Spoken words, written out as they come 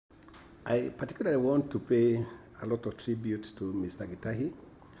I particularly want to pay a lot of tribute to Mr. Gitahi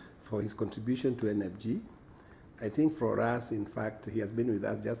for his contribution to NFG. I think for us, in fact, he has been with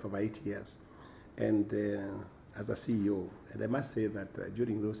us just over 8 years, and as a CEO. And I must say that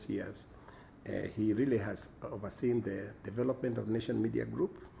during those years, he really has overseen the development of Nation Media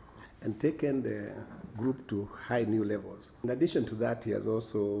Group and taken the group to high new levels. In addition to that, he has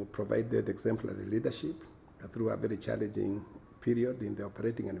also provided exemplary leadership through a very challenging period in the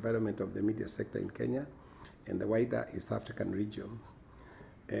operating environment of the media sector in Kenya and the wider East African region.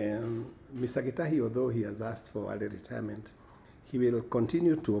 Mr. Gitahi, although he has asked for early retirement, he will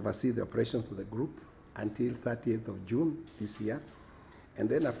continue to oversee the operations of the group until 30th of June this year. And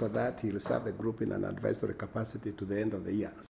then after that, he will serve the group in an advisory capacity to the end of the year.